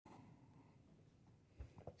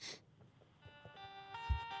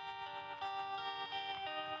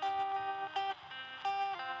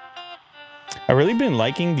I've really been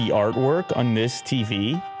liking the artwork on this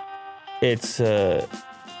TV. It's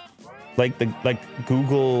like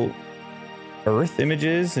Google Earth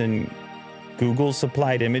images and Google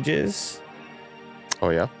supplied images.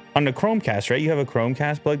 Oh yeah. On the Chromecast, right? You have a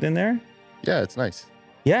Chromecast plugged in there? Yeah, it's nice.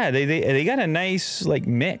 Yeah, they got a nice like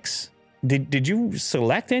mix. Did you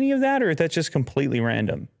select any of that, or is that just completely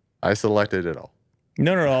random? I selected it all.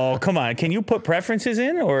 No. Come on. Can you put preferences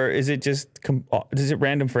in, or is it just is it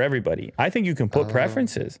random for everybody? I think you can put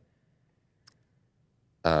preferences.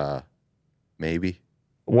 Maybe.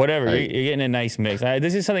 Whatever. You're getting a nice mix.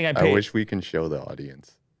 This is something I paid. I wish we can show the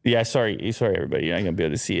audience. Yeah, sorry, everybody. You're not gonna be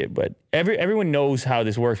able to see it, but everyone knows how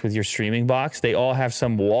this works with your streaming box. They all have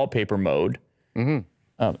some wallpaper mode.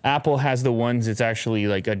 Apple has the ones that's actually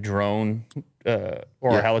like a drone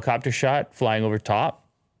or a helicopter shot flying over top.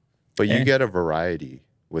 But you get a variety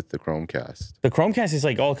with the Chromecast. The Chromecast is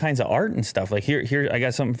like all kinds of art and stuff. Like here I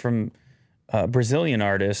got something from a Brazilian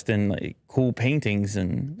artist and like cool paintings,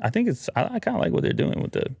 and I think I kind of like what they're doing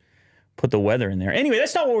with put the weather in there. Anyway,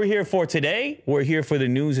 that's not what we're here for today. We're here for the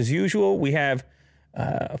news as usual. We have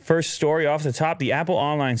first story off the top. The Apple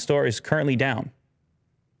online store is currently down.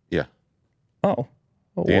 Yeah. Oh.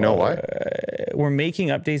 Do you know why? We're making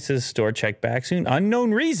updates to the store. Check back soon.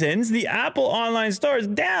 Unknown reasons. The Apple online store is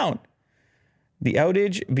down. The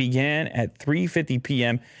outage began at 3:50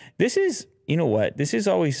 p.m. This is, you know what? This is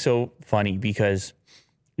always so funny because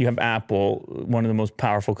you have Apple, one of the most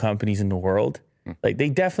powerful companies in the world. Like, they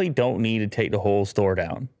definitely don't need to take the whole store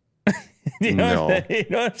down. You know what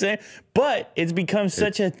I'm saying? But it's become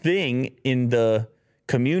such a thing in the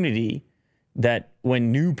community that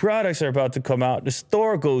when new products are about to come out, the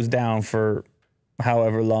store goes down for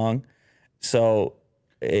however long. So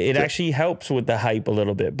it actually helps with the hype a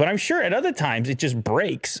little bit. But I'm sure at other times it just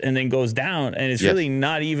breaks and then goes down, and it's really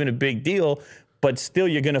not even a big deal. But still,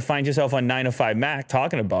 you're going to find yourself on 9 to 5 Mac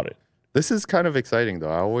talking about it. This is kind of exciting, though.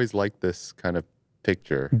 I always like this kind of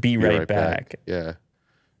picture. Be right back. Yeah.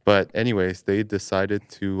 But anyways, they decided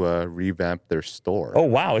to revamp their store. Oh,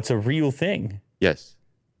 wow. It's a real thing. Yes.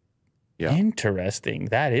 Yeah. Interesting.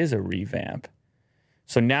 That is a revamp.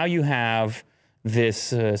 So now you have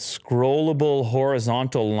this scrollable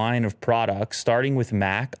horizontal line of products, starting with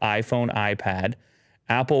Mac, iPhone, iPad,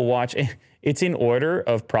 Apple Watch. It's in order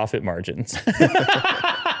of profit margins.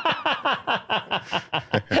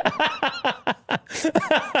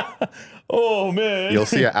 Oh, man. You'll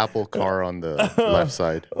see an Apple car on the left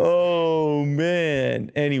side. Oh, man.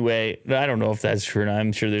 Anyway, I don't know if that's true or not.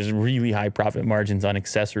 I'm sure there's really high profit margins on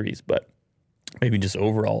accessories, but maybe just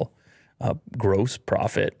overall gross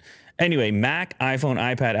profit. Anyway, Mac, iPhone,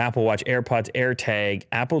 iPad, Apple Watch, AirPods, AirTag,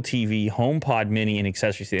 Apple TV, HomePod Mini, and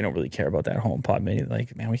accessories. They don't really care about that HomePod Mini.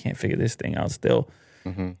 Like, man, we can't figure this thing out still.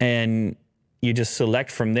 And you just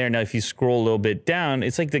select from there. Now, if you scroll a little bit down,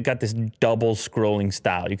 it's like they got this double scrolling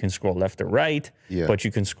style. You can scroll left or right, but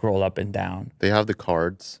you can scroll up and down. They have the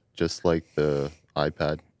cards, just like the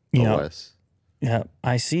iPad OS. Yeah,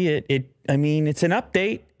 I see it. I mean, it's an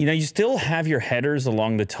update. You know, you still have your headers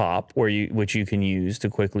along the top which you can use to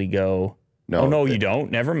quickly go. No, you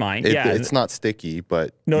don't. Never mind. It's not sticky,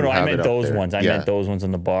 but no, I meant those ones. I meant those ones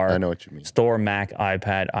on the bar. I know what you mean. Store, Mac,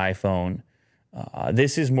 iPad, iPhone.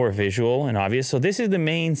 This is more visual and obvious. So this is the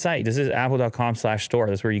main site. This is apple.com/store.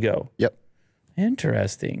 That's where you go. Yep.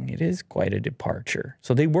 Interesting. It is quite a departure.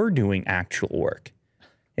 So they were doing actual work.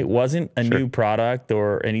 It wasn't a new product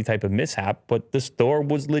or any type of mishap, but the store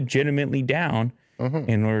was legitimately down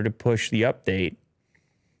in order to push the update.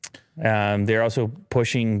 They're also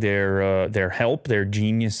pushing their help, their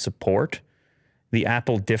Genius support, the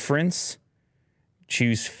Apple difference.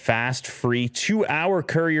 Choose fast, free, 2-hour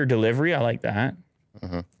courier delivery. I like that.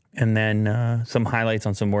 And then some highlights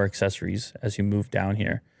on some more accessories as you move down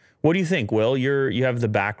here. What do you think, Will? You have the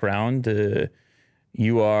background.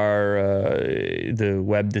 You are the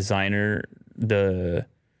web designer, the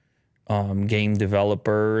game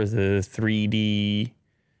developer, the 3D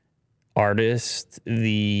artist,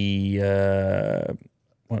 the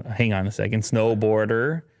hang on a second,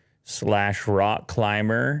 snowboarder / rock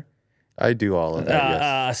climber. I do all of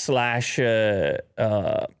that,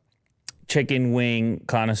 / chicken wing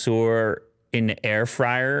connoisseur in the air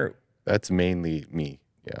fryer. That's mainly me,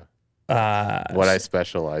 what I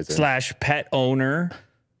specialize in. / pet owner.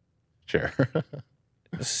 Sure.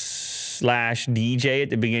 / DJ at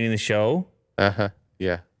the beginning of the show.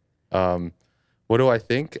 Yeah. What do I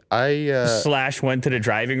think? / went to the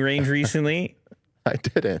driving range recently. I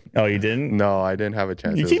didn't. Oh, you didn't? No, I didn't have a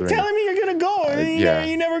chance. You keep telling me you're going to go.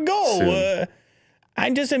 You never go.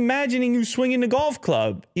 I'm just imagining you swinging the golf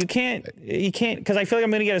club. You can't, because I feel like I'm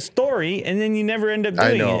going to get a story, and then you never end up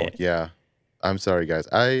doing it. Yeah. I'm sorry, guys.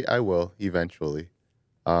 I will eventually.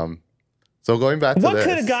 So going back to What this,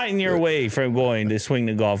 could have gotten your way from going to Swing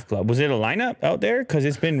the Golf Club? Was it a lineup out there? Because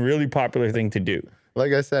it's been a really popular thing to do.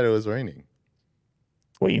 like I said, it was raining.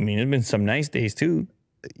 What do you mean? There's been some nice days too.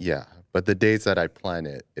 Yeah, but the days that I plan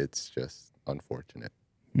it, it's just unfortunate.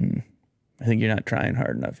 I think you're not trying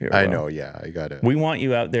hard enough here. I Will. know. Yeah, I got it. We want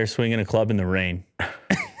you out there swinging a club in the rain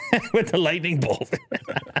with the lightning bolt.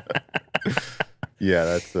 Yeah,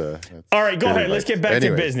 that's All right, go good ahead. Let's advice. get back to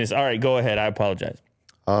Anyways. business. All right, go ahead. I apologize.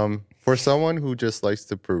 For someone who just likes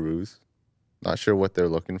to peruse, not sure what they're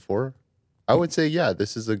looking for, I would say, yeah,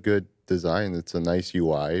 this is a good design. It's a nice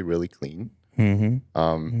UI, really clean.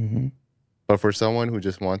 But for someone who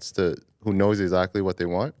just wants to, who knows exactly what they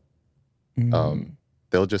want,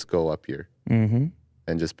 they'll just go up here and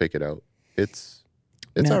just pick it out. It's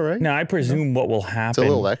now, all right. Now, I presume what will happen It's a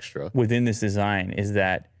little extra. within this design is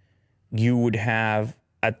that you would have,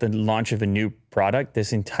 at the launch of a new product,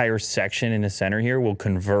 this entire section in the center here will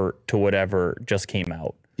convert to whatever just came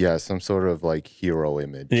out. Yeah, some sort of like hero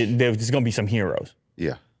image. There's going to be some heroes.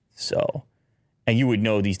 Yeah. So, and you would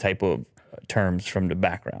know these type of terms from the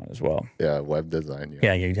background as well. Yeah, web design.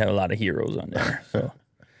 Yeah, you have a lot of heroes on there. So,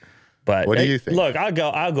 but What do you think? Look,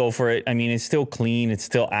 I'll go for it. I mean, it's still clean. It's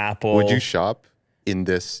still Apple. Would you shop in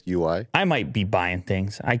this UI? I might be buying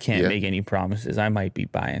things. I can't Yeah. make any promises. I might be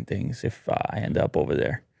buying things if I end up over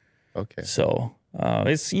there. Okay. So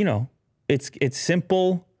it's, you know, it's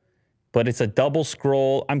simple, but it's a double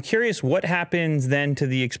scroll. I'm curious what happens then to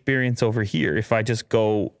the experience over here if I just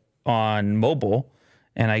go on mobile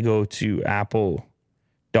and I go to apple.com.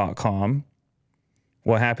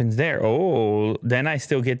 What happens there? Oh, then I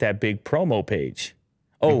still get that big promo page.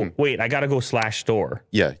 Oh, wait, I got to go /store.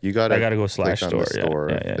 Yeah, you got to. I got to go click on /store. the store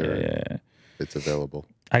if Yeah. they're- it's available.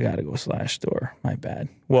 I got to go /store. My bad.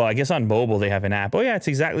 Well, I guess on mobile they have an app. Oh, yeah, it's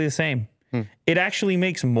exactly the same. It actually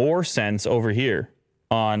makes more sense over here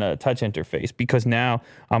on a touch interface because now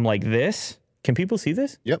I'm like this. Can people see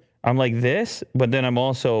this? Yep. I'm like this, but then I'm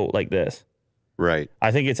also like this. Right.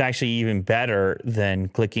 I think it's actually even better than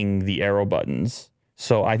clicking the arrow buttons.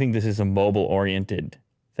 So I think this is a mobile-oriented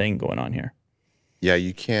thing going on here. Yeah,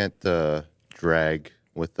 you can't drag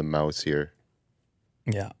with the mouse here.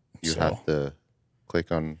 Yeah. You so. have to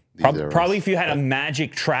click on these arrows. Probably if you had a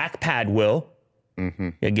magic trackpad, Will.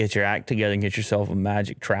 You get your act together and get yourself a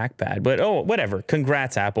magic trackpad. But, oh, whatever.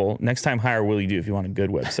 Congrats, Apple. Next time, hire Willie Do if you want a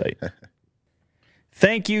good website.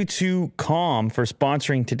 Thank you to Calm for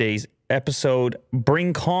sponsoring today's episode.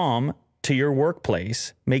 Bring calm to your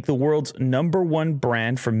workplace. Make the world's #1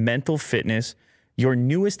 brand for mental fitness your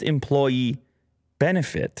newest employee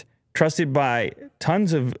benefit. Trusted by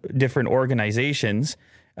tons of different organizations.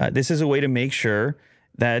 This is a way to make sure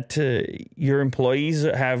that your employees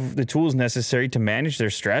have the tools necessary to manage their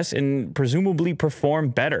stress and presumably perform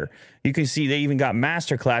better. You can see they even got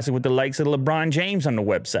master classes with the likes of LeBron James on the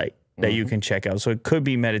website that you can check out. So it could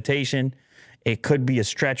be meditation, it could be a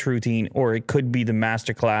stretch routine, or it could be the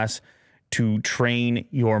master class to train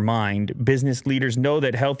your mind. Business leaders know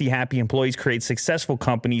that healthy, happy employees create successful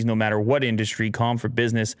companies no matter what industry. Calm for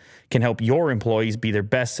Business can help your employees be their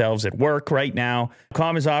best selves at work. Right now,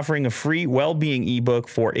 Calm is offering a free well-being ebook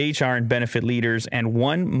for HR and benefit leaders and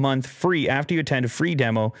 1 month free after you attend a free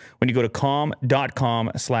demo when you go to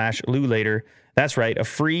calm.com/LouLater. That's right, a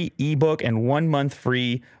free ebook and 1 month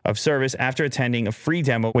free of service after attending a free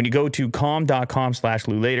demo. When you go to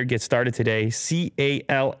calm.com/LouLater, get started today,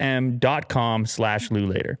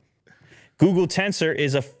 calm.com/LouLater. Google Tensor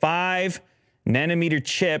is a 5 nanometer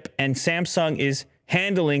chip, and Samsung is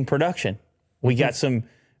handling production. We got some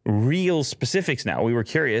real specifics now. We were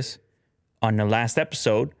curious on the last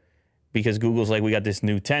episode because Google's like, we got this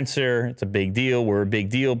new Tensor. It's a big deal. We're a big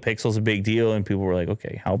deal. Pixel's a big deal. And people were like,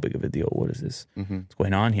 okay, how big of a deal? What is this? What's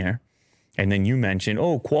going on here? And then you mentioned,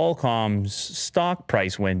 oh, Qualcomm's stock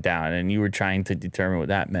price went down, and you were trying to determine what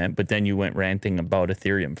that meant. But then you went ranting about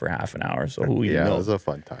Ethereum for half an hour. So who even Yeah, it knows? was a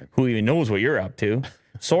fun time. Who even knows what you're up to?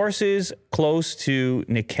 Sources close to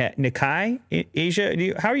Nikkei,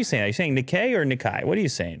 Asia. How are you saying? Are you saying Nikkei or Nikkei? What are you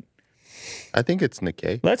saying? I think it's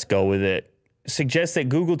Nikkei. Let's go with it. Suggests that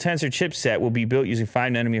Google Tensor chipset will be built using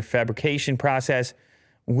 5 nanometer fabrication process,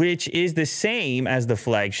 which is the same as the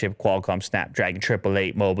flagship Qualcomm Snapdragon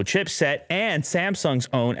 888 mobile chipset and Samsung's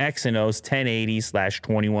own Exynos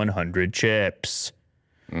 1080/2100 chips.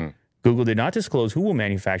 Google did not disclose who will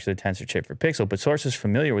manufacture the Tensor chip for Pixel, but sources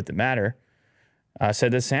familiar with the matter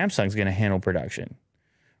said that Samsung's going to handle production.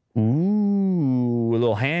 Ooh, a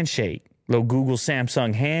little handshake, little Google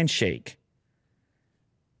Samsung handshake.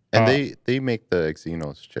 And they make the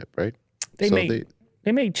Exynos chip, right? They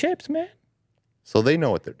make chips, man. So they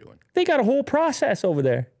know what they're doing. They got a whole process over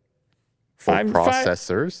there.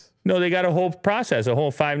 Processors? No, they got a whole process, a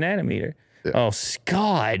whole 5 nanometer. Yeah. Oh,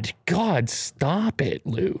 God, stop it,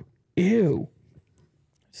 Lou. Ew.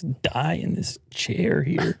 Just die in this chair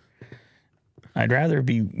here. I'd rather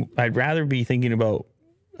be thinking about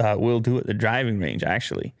Will Do at the driving range,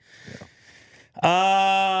 actually.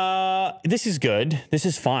 Yeah. This is good. This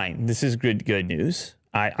is fine. This is good news.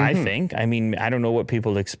 I think. I mean, I don't know what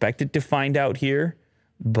people expected to find out here,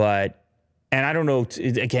 and I don't know.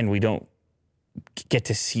 Again, we don't get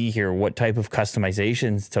to see here what type of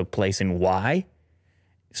customizations took place and why.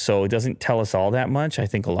 So it doesn't tell us all that much. I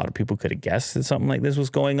think a lot of people could have guessed that something like this was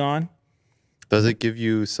going on. Does it give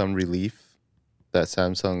you some relief that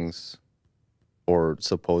Samsung's or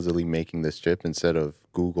supposedly making this chip instead of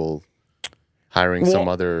Google hiring some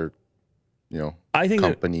other,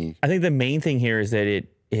 company? I think the main thing here is that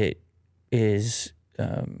it is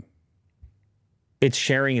it's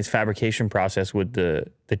sharing its fabrication process with the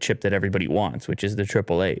chip that everybody wants, which is the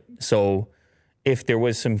 888. So if there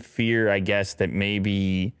was some fear, I guess, that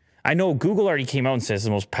maybe, I know Google already came out and says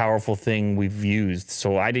the most powerful thing we've used.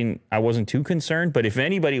 So I wasn't too concerned, but if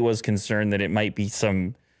anybody was concerned that it might be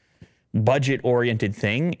some budget oriented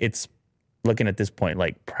thing, it's looking at this point,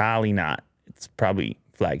 like probably not. It's probably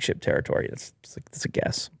flagship territory. That's a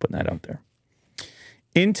guess, putting that out there.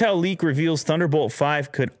 Intel leak reveals Thunderbolt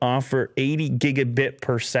 5 could offer 80 gigabit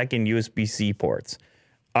per second USB-C ports.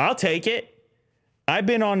 I'll take it. I've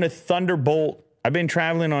been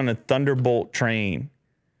traveling on a Thunderbolt train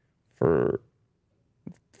for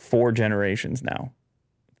 4 generations now.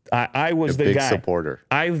 I was the big guy. Supporter.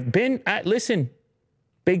 I've been, listen,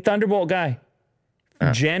 big Thunderbolt guy.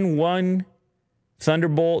 Gen 1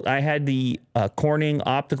 Thunderbolt. I had the Corning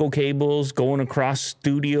optical cables going across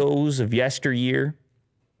studios of yesteryear.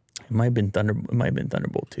 It might have been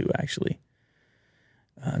Thunderbolt 2, actually.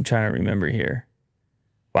 I'm trying to remember here.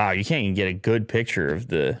 Wow, you can't even get a good picture of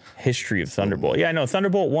the history of Thunderbolt. Yeah, no,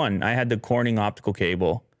 Thunderbolt 1. I had the Corning optical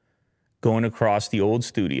cable going across the old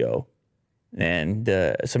studio and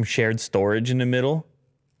some shared storage in the middle.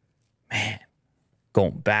 Man,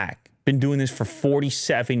 going back. Been doing this for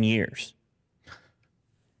 47 years.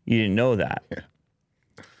 You didn't know that. Yeah.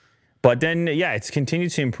 But then, yeah, it's continued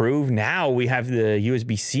to improve. Now we have the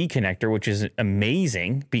USB-C connector, which is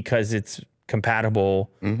amazing because it's compatible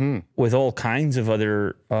with all kinds of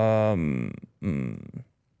other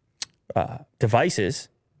devices.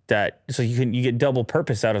 So you get double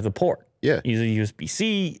purpose out of the port. Yeah, use a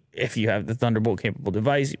USB-C. If you have the Thunderbolt capable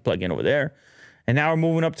device, you plug in over there. And now we're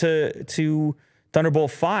moving up to Thunderbolt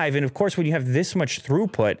 5, and of course, when you have this much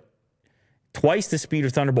throughput, twice the speed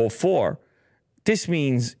of Thunderbolt 4. This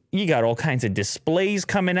means you got all kinds of displays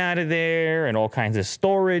coming out of there and all kinds of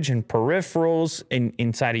storage and peripherals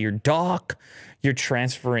inside of your dock. You're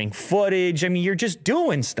transferring footage. I mean, you're just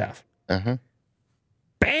doing stuff.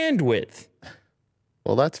 Bandwidth.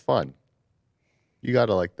 Well, that's fun. You got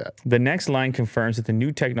to like that. The next line confirms that the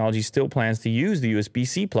new technology still plans to use the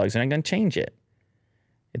USB-C plugs and I'm going to change it.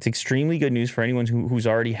 It's extremely good news for anyone who's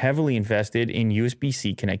already heavily invested in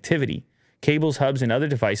USB-C connectivity. Cables, hubs, and other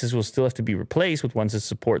devices will still have to be replaced with ones that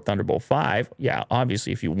support Thunderbolt 5. Yeah,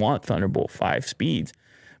 obviously, if you want Thunderbolt 5 speeds.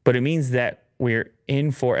 But it means that we're in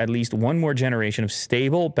for at least one more generation of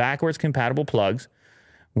stable, backwards compatible plugs,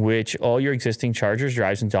 which all your existing chargers,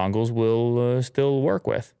 drives, and dongles will still work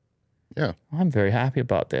with. Yeah. I'm very happy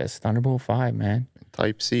about this. Thunderbolt 5, man.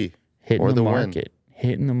 Type-C. Hitting the market.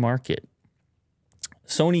 Hitting the market.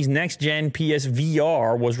 Sony's next-gen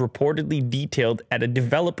PSVR was reportedly detailed at a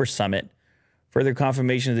developer summit. Further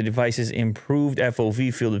confirmation of the device's improved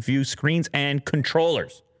FOV, field of view, screens, and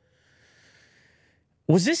controllers.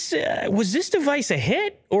 Was this device a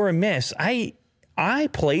hit or a miss? I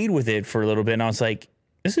played with it for a little bit, and I was like,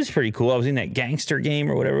 this is pretty cool. I was in that gangster game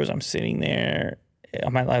or whatever it was. I'm sitting there. I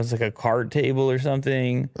was like a card table or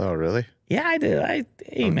something. Oh, really? Yeah, I did.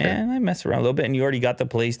 Hey, man, I messed around a little bit, and you already got the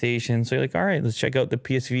PlayStation, so you're like, all right, let's check out the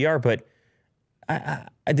PSVR. But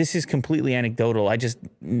this is completely anecdotal. I just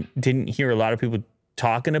didn't hear a lot of people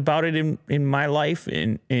talking about it in my life,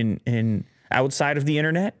 in outside of the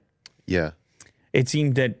internet. Yeah. It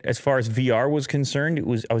seemed that as far as VR was concerned,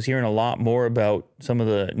 I was hearing a lot more about some of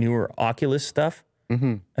the newer Oculus stuff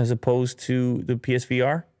as opposed to the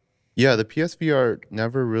PSVR. Yeah, the PSVR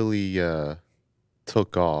never really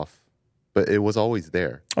took off, but it was always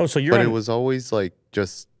there. Oh, so it was always like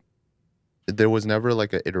there was never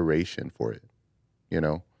like an iteration for it, you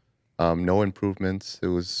know? No improvements. It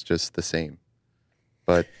was just the same.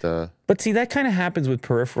 But see, that kind of happens with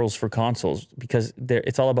peripherals for consoles because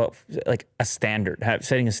it's all about like a standard,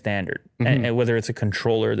 setting a standard. And whether it's a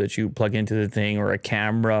controller that you plug into the thing or a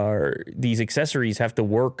camera, or these accessories have to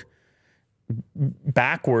work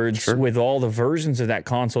backwards with all the versions of that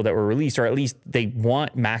console that were released, or at least they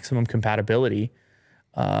want maximum compatibility.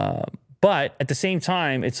 But at the same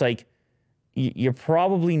time, it's like you're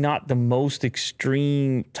probably not the most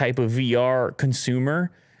extreme type of VR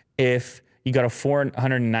consumer if you got a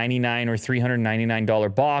 $499 or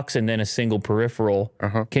 $399 box and then a single peripheral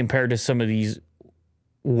compared to some of these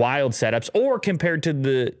wild setups, or compared to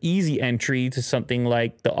the easy entry to something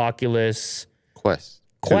like the Oculus Quest,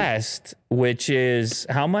 which is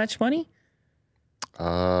how much money?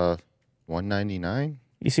 $199.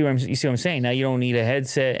 You see what I'm saying? Now you don't need a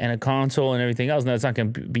headset and a console and everything else. Now it's not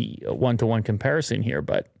going to be a one-to-one comparison here,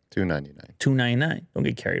 but $299. $299. Don't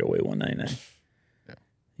get carried away. $199.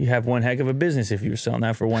 You have one heck of a business if you were selling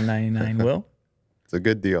that for $199, Will. It's a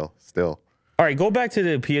good deal still. All right, go back to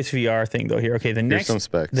the PSVR thing, though, here. Okay, the next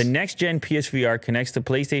gen PSVR connects to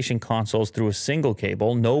PlayStation consoles through a single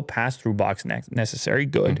cable. No pass-through box necessary.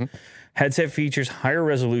 Good. Headset features higher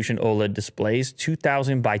resolution OLED displays,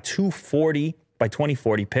 2000 by 240 by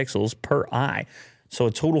 2040 pixels per eye. So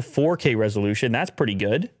a total 4K resolution. That's pretty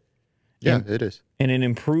good. Yeah, it is. And an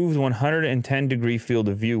improved 110-degree field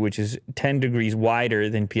of view, which is 10 degrees wider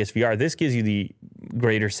than PSVR. This gives you the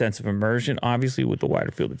greater sense of immersion, obviously, with the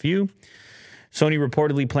wider field of view. Sony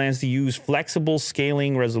reportedly plans to use flexible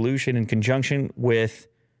scaling resolution in conjunction with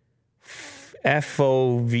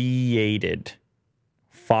foveated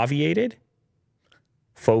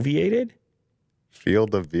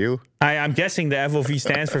field of view. I'm guessing the FOV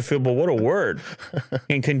stands for field, but what a word.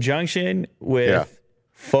 In conjunction with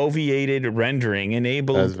foveated rendering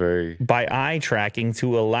enabled by eye tracking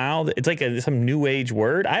to allow it's like some new age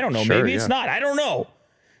word. I don't know. Maybe it's not. I don't know.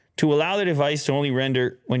 To allow the device to only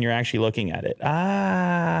render when you're actually looking at it.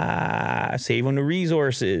 Save on the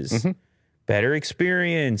resources. Better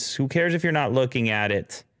experience. Who cares if you're not looking at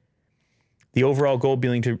it? The overall goal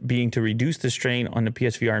being to reduce the strain on the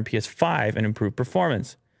PSVR and PS5 and improve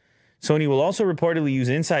performance. Sony will also reportedly use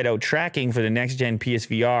inside-out tracking for the next-gen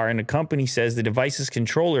PSVR, and the company says the device's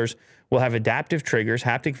controllers will have adaptive triggers,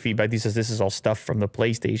 haptic feedback. He says this is all stuff from the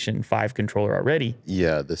PlayStation 5 controller already.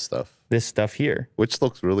 Yeah, this stuff. This stuff here. Which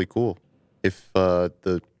looks really cool. If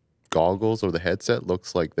the goggles or the headset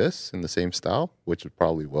looks like this in the same style, which it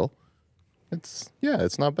probably will, it's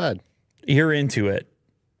not bad. You're into it.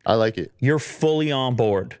 I like it. You're fully on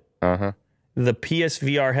board. The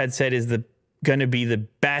PSVR headset is going to be the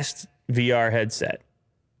best VR headset.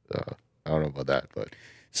 I don't know about that, but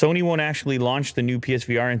Sony won't actually launch the new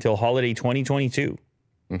PSVR until holiday 2022,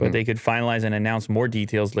 but they could finalize and announce more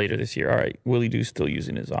details later this year. All right, Willie Doo's still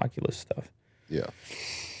using his Oculus stuff. Yeah.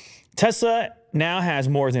 Tesla now has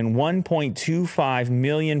more than 1.25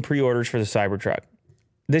 million pre-orders for the Cybertruck.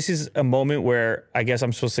 This is a moment where I guess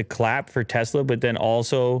I'm supposed to clap for Tesla, but then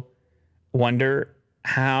also wonder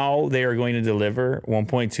how they are going to deliver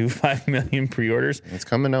 1.25 million pre-orders. It's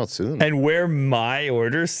coming out soon. And where my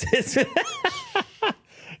order sits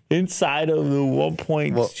inside of the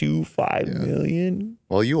 1.25 million.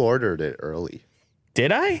 Well, you ordered it early.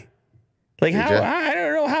 Did I? Like how? I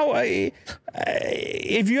don't know how.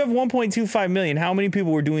 If you have 1.25 million, how many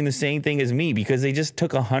people were doing the same thing as me because they just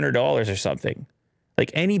took $100 or something? Like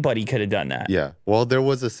anybody could have done that. Yeah. Well, there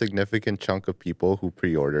was a significant chunk of people who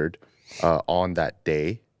pre-ordered on that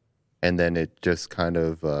day, and then it just kind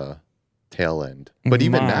of tail end. But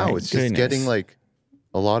even now, it's just getting like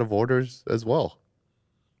a lot of orders as well.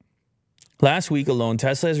 Last week alone,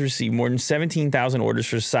 Tesla has received more than 17,000 orders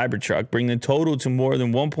for the Cybertruck, bringing the total to more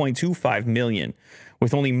than 1.25 million,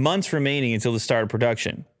 with only months remaining until the start of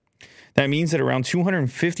production. That means that around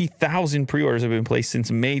 250,000 pre-orders have been placed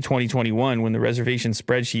since May 2021, when the reservation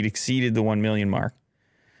spreadsheet exceeded the 1 million mark.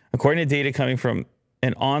 According to data coming from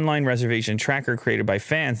an online reservation tracker created by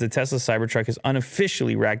fans, the Tesla Cybertruck has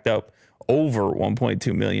unofficially racked up over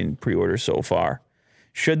 1.2 million pre-orders so far.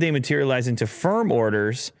 Should they materialize into firm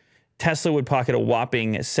orders, Tesla would pocket a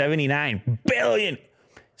whopping 79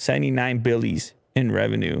 billies in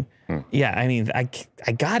revenue. Yeah, I mean, I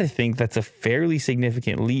got to think that's a fairly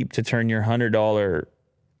significant leap to turn your $100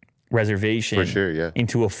 reservation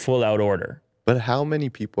into a full-out order. But how many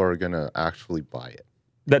people are going to actually buy it?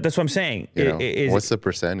 That's what I'm saying. What's the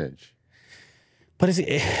percentage? But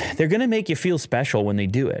they're going to make you feel special when they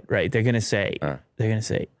do it, right? They're going to say,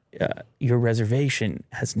 your reservation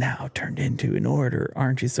has now turned into an order.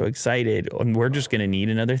 Aren't you so excited? And we're just going to need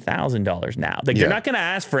another $1,000 now. Like they're not going to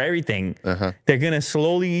ask for everything. They're going to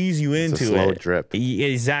slowly ease you into a slow it. Drip.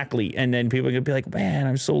 Exactly. And then people are going to be like, man,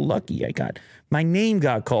 I'm so lucky. My name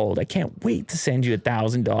got called. I can't wait to send you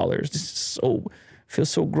 $1,000. This is feels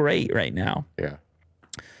so great right now. Yeah.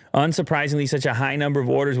 Unsurprisingly, such a high number of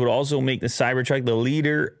orders would also make the Cybertruck the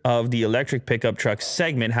leader of the electric pickup truck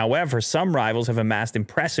segment. However, some rivals have amassed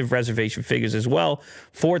impressive reservation figures as well.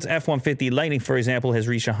 Ford's F-150 Lightning, for example, has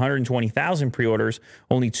reached 120,000 pre-orders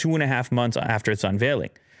only 2.5 months after its unveiling.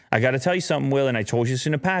 I got to tell you something, Will, and I told you this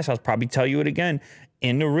in the past. I'll probably tell you it again.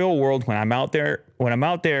 In the real world, when I'm out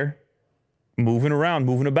there moving around,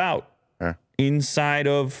 moving about, inside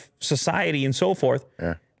of society and so forth,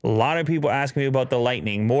 a lot of people ask me about the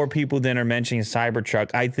Lightning. More people than are mentioning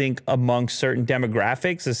Cybertruck. I think amongst certain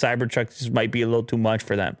demographics, the Cybertruck just might be a little too much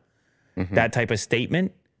for them. That type of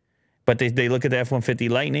statement. But they look at the F-150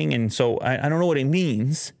 Lightning, and so I don't know what it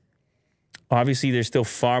means. Obviously, there's still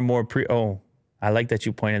far more I like that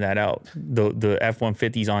you pointed that out. The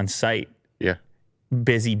F-150's on site. Yeah.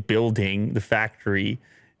 Busy building the factory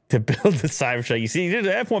to build the Cybertruck. You see,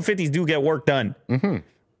 the F-150s do get work done.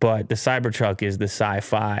 But the Cybertruck is the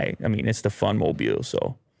sci-fi. I mean, it's the fun mobile,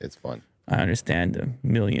 so it's fun. I understand the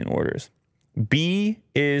million orders. B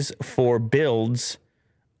is for builds.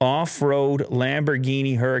 Off-road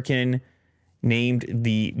Lamborghini Huracan named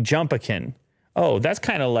the Jumpacan. Oh, that's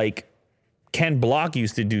kind of like Ken Block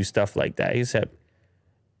used to do stuff like that. Except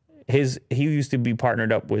he used to be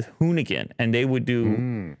partnered up with Hoonigan, and they would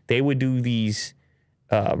do these.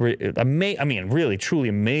 Really, truly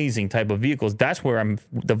amazing type of vehicles. That's where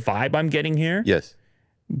the vibe I'm getting here. Yes.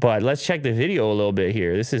 But let's check the video a little bit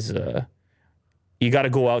here. This is, you got to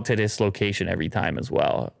go out to this location every time as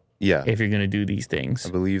well. Yeah. If you're going to do these things. I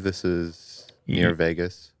believe this is near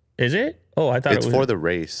Vegas. Is it? Oh, I thought it's for the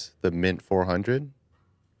race, the Mint 400.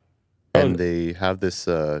 And they have this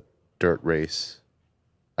dirt race,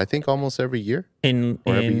 I think almost every year. In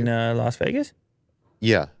Las Vegas?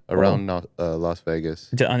 Yeah, around Las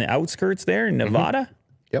Vegas. On the outskirts there in Nevada?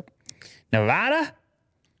 Yep. Nevada?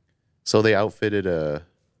 So they outfitted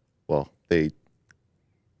they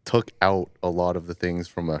took out a lot of the things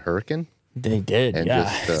from a Huracan. They did, and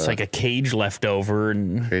just, it's like a cage left over.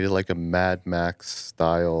 And created like a Mad Max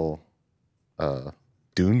style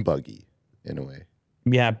dune buggy in a way.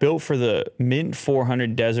 Yeah, built for the Mint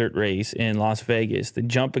 400 desert race in Las Vegas. The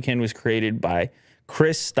Jumpacan was created by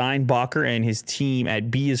Chris Steinbacher and his team at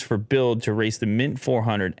B is for Build to race the Mint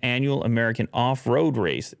 400 annual American off-road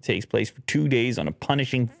race that takes place for 2 days on a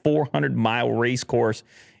punishing 400-mile race course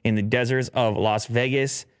in the deserts of Las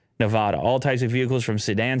Vegas, Nevada. All types of vehicles from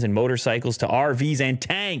sedans and motorcycles to RVs and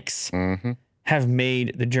tanks have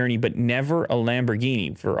made the journey, but never a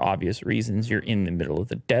Lamborghini for obvious reasons. You're in the middle of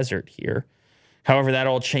the desert here. However, that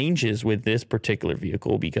all changes with this particular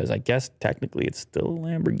vehicle because I guess technically it's still a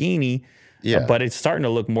Lamborghini. Yeah, but it's starting to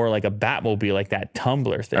look more like a Batmobile, like that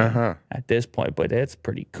Tumbler thing at this point. But it's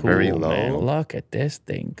pretty cool, very low. Man. Look at this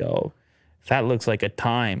thing go. That looks like a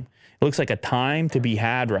time. It looks like a time to be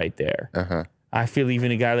had right there. I feel even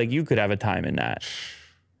a guy like you could have a time in that.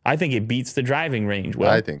 I think it beats the driving range. Well,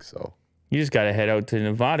 I think so. You just got to head out to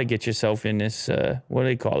Nevada, get yourself in this, what do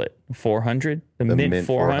they call it? 400? The Mint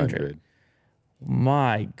 400.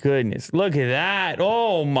 My goodness. Look at that.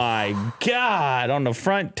 Oh, my God. On the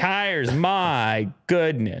front tires. My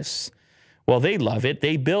goodness. Well, they love it.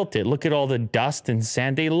 They built it. Look at all the dust and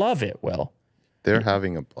sand. They love it. Well, they're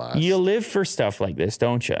having a blast. You live for stuff like this,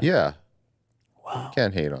 don't you? Yeah. Wow.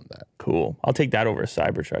 Can't hate on that. Cool. I'll take that over a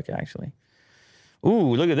Cybertruck, actually.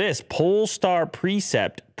 Ooh, look at this. Polestar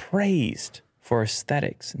Precept praised for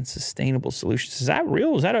aesthetics and sustainable solutions. Is that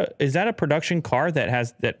real? Is that a production car that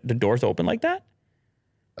has the doors open like that?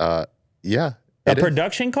 Yeah. A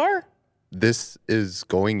production car? This is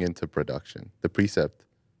going into production. The Precept.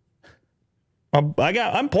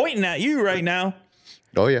 I'm pointing at you right now.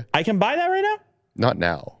 Oh yeah. I can buy that right now? Not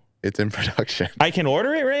now. It's in production. I can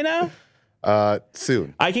order it right now?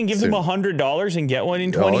 Soon. I can give them $100 and get one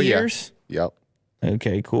in 20 years? Yep.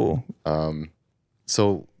 Okay, cool.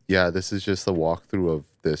 So yeah, this is just a walkthrough of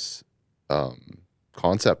this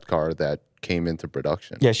concept car that came into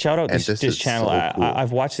production. Yeah, shout out this channel. So cool.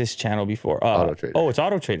 I've watched this channel before. Auto Trader. Oh, it's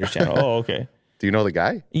Auto Trader's channel. Oh, okay. Do you know the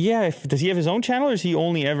guy? Yeah. Does he have his own channel or is he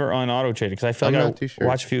only ever on Auto Trader? Because I feel like I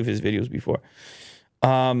watched a few of his videos before.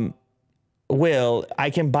 Will, I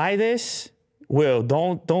can buy this? Will,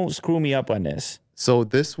 don't screw me up on this. So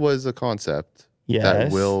this was a concept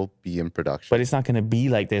that will be in production. But it's not going to be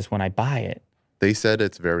like this when I buy it. They said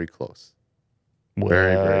it's very close.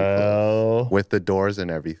 Very, very close. Well, With the doors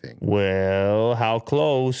and everything. well, how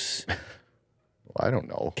close? Well, I don't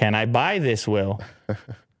know. Can I buy this, Will?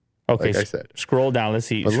 Okay, Like I said. scroll down. Let's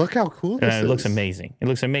see. But look how cool this is. It looks amazing. It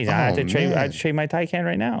looks amazing. I have to trade my Taycan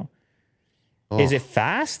right now. Oh. Is it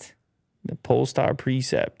fast? The Polestar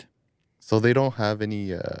Precept. So they don't have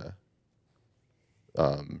any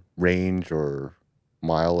range or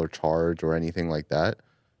mile or charge or anything like that.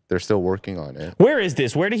 They're still working on it. Where is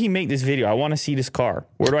this? Where did he make this video? I want to see this car.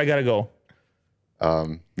 Where do I gotta go?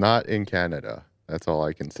 Not in Canada. That's all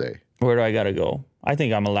I can say. Where do I gotta go? I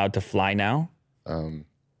think I'm allowed to fly now.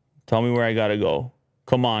 Tell me where I gotta go.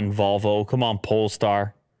 Come on, Volvo. Come on,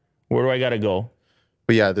 Polestar. Where do I gotta go?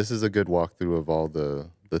 But yeah, this is a good walkthrough of all the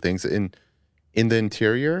things in the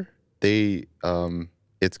interior. They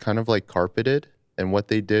it's kind of like carpeted, and what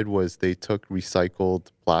they did was they took recycled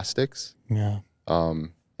plastics,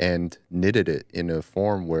 and knitted it in a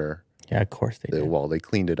form where of course they did. Well, they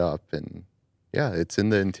cleaned it up, and yeah, it's in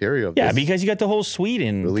the interior of this because you got the whole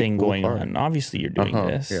Sweden really thing cool going on. Obviously, you're doing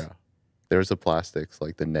this. Yeah, there's the plastics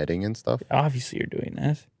like the netting and stuff. Obviously, you're doing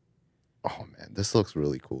this. Oh man, this looks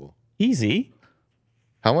really cool. Easy.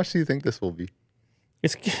 How much do you think this will be?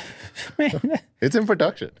 It's it's in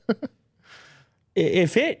production.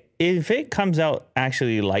 If it comes out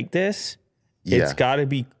actually like this, it's gotta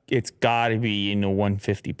be in the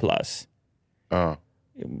 150 plus.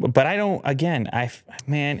 But I don't. Again,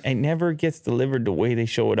 it never gets delivered the way they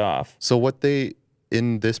show it off. So what they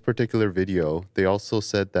in this particular video, they also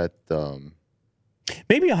said that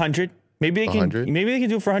maybe 100. Maybe they can. 100? Maybe they can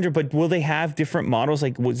do it for 100. But will they have different models?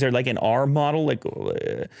 Like, was there like an R model, like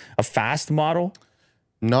a fast model?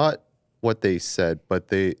 Not what they said, but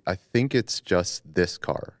I think it's just this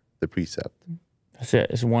car, the Precept. That's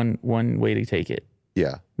it. It's one way to take it.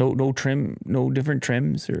 Yeah. No trim, no different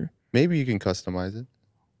trims, or maybe you can customize it.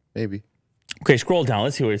 Maybe. Okay, scroll down.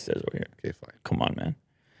 Let's see what it says over here. Okay, fine. Come on, man.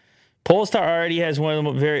 Polestar already has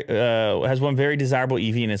one very desirable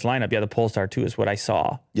EV in its lineup. Yeah, the Polestar 2 is what I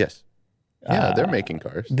saw. Yes. Yeah, they're making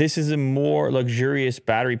cars. This is a more luxurious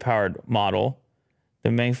battery-powered model. The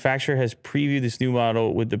manufacturer has previewed this new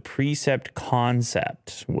model with the Precept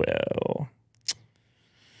concept. Well,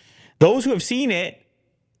 those who have seen it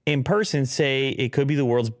in person say it could be the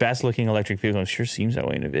world's best-looking electric vehicle. It sure seems that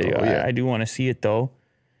way in the video. Oh, yeah. I do want to see it, though.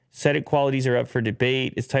 Aesthetic qualities are up for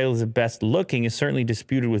debate. Its title is the best looking is certainly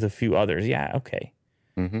disputed with a few others. Yeah, okay.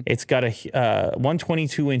 It's got a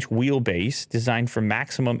 122-inch wheelbase designed for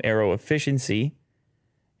maximum aero efficiency,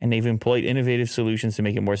 and they've employed innovative solutions to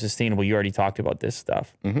make it more sustainable. You already talked about this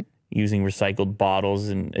stuff, using recycled bottles,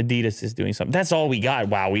 and Adidas is doing something. That's all we got.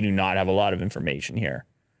 Wow, we do not have a lot of information here.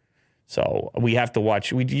 So we have to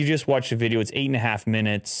watch. You just watched the video. It's 8.5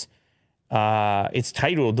 minutes. It's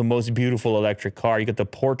titled The Most Beautiful Electric Car. You got the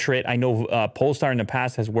portrait. I know Polestar in the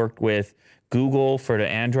past has worked with Google for the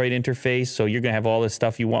Android interface, so you're going to have all this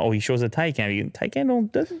stuff you want. Oh, he shows a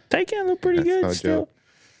Taycan. Doesn't Taycan look pretty good no still? Joke.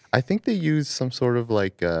 I think they use some sort of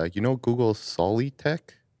like, Google Solitech,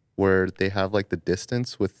 where they have like the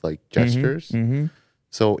distance with like gestures.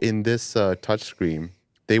 So in this touchscreen,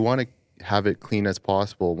 they want to have it clean as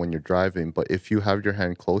possible when you're driving, but if you have your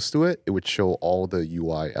hand close to it, it would show all the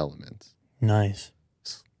UI elements. Nice.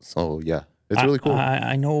 So yeah, it's really cool.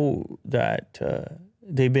 I know that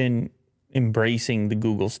they've been embracing the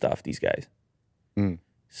Google stuff, these guys.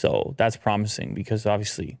 So that's promising because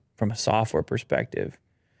obviously from a software perspective,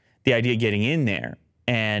 the idea of getting in there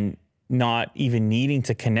and not even needing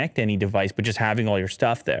to connect any device, but just having all your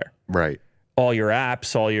stuff there. Right. All your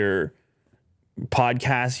apps, all your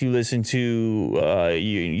podcasts you listen to,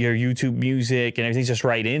 your YouTube music, and everything's just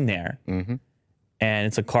right in there. And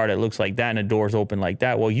it's a car that looks like that and the doors open like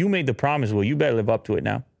that. Well, you made the promise. Well, you better live up to it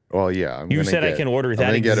now. Well, yeah. You said I can order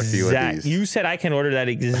that get a few of these. You said I can order that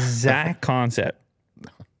exact concept.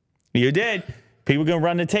 You did. People going to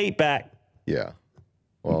run the tape back. Yeah.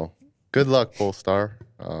 Well, good luck, Polestar.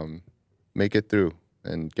 Make it through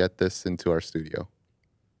and get this into our studio.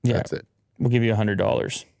 Yeah. That's it. We'll give you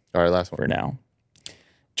 $100. All right, last one. For now.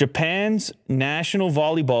 Japan's national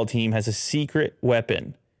volleyball team has a secret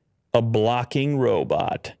weapon, a blocking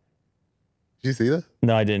robot. Did you see that?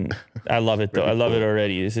 No, I didn't. I love it, though. I love it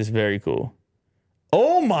already. This is very cool.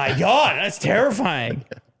 Oh, my God. That's terrifying.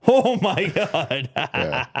 Oh, my God.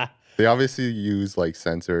 Yeah. They obviously use, like,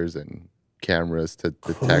 sensors and cameras to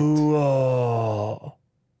detect. Cool.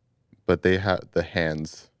 But they have the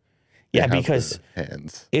hands. Yeah, because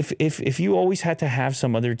hands. If you always had to have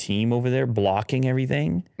some other team over there blocking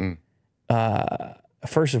everything,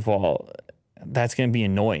 first of all, that's going to be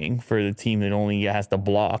annoying for the team that only has to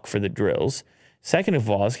block for the drills. Second of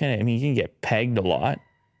all, it's gonna, you can get pegged a lot.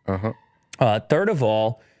 Third of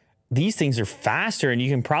all, these things are faster, and you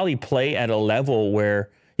can probably play at a level where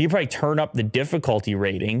you can probably turn up the difficulty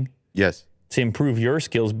rating. Yes. To improve your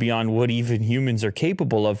skills beyond what even humans are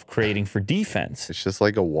capable of creating for defense. It's just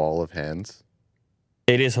like a wall of hands.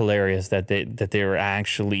 It is hilarious that they were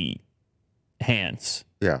actually hands.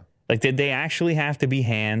 Yeah. Like, did they actually have to be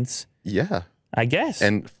hands? Yeah. I guess.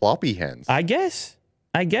 And floppy hands. I guess.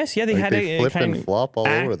 Yeah, they like had they flip and flop all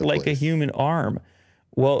over the like place. a human arm.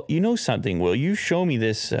 Well, you know something, Will? You show me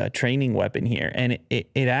this training weapon here, and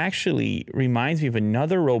it actually reminds me of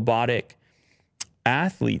another robotic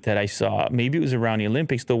athlete that I saw. Maybe it was around the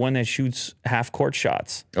Olympics, the one that shoots half-court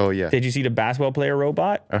shots. Oh, yeah. Did you see the basketball player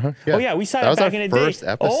robot? Uh-huh. Yeah. Oh, yeah, we saw that it back in the first day.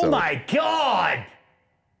 Episode. Oh, my God!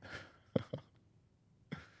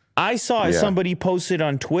 I saw somebody posted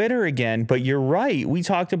on Twitter again, but you're right. We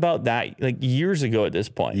talked about that like years ago at this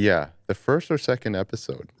point. Yeah, the first or second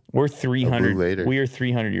episode. We're 300. We are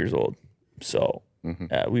 300 years old. So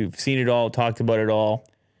we've seen it all, talked about it all.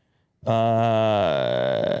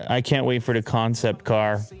 I can't wait for the concept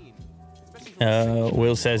car.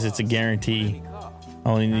 Will says it's a guarantee. I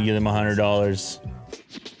only need to give them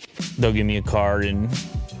 $100. They'll give me a car in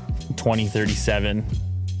 2037.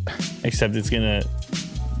 Except it's gonna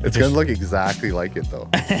look exactly like it though.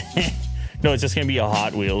 No, it's just gonna be a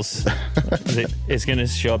Hot Wheels. It's gonna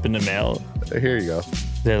show up in the mail. Here you go.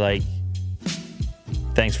 They're like,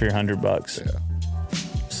 thanks for your $100.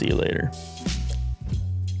 Yeah. See you later.